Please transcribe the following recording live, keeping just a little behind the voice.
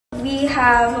We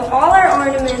have all our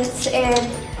ornaments and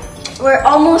we're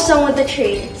almost done with the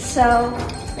tree. So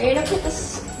we're gonna put the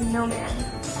snowman.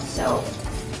 So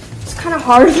it's kind of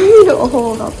hard for me to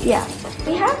hold up. Yeah.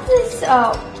 We have this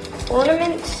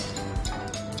ornament.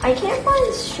 I can't find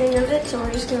the string of it, so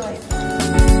we're just gonna like.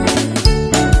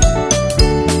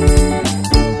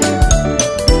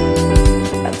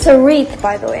 It's a wreath,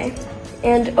 by the way.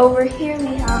 And over here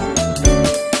we have.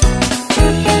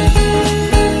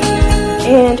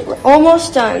 And we're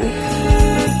almost done.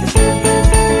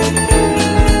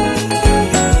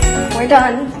 We're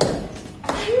done.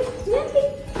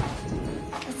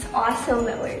 It's awesome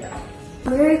that we're done.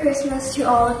 Merry Christmas to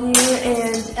all of you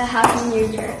and a Happy New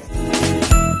Year.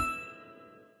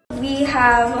 We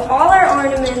have all our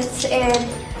ornaments and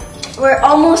we're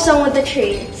almost done with the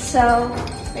tree. So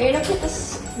we're gonna put the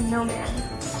snowman.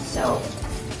 So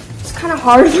it's kind of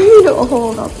hard for me to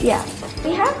hold up. Yeah.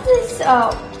 We have this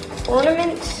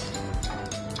ornament.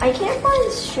 I can't find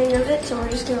the string of it, so we're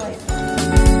just gonna like.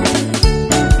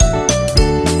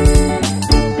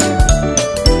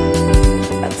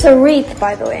 It's a wreath,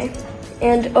 by the way.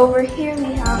 And over here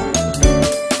we have.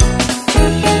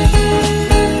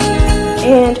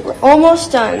 And we're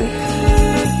almost done.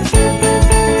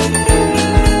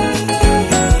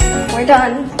 We're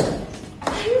done.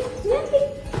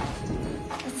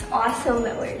 It's awesome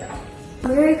that we're done.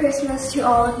 Merry Christmas to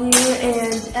all of you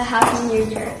and a Happy New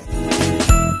Year.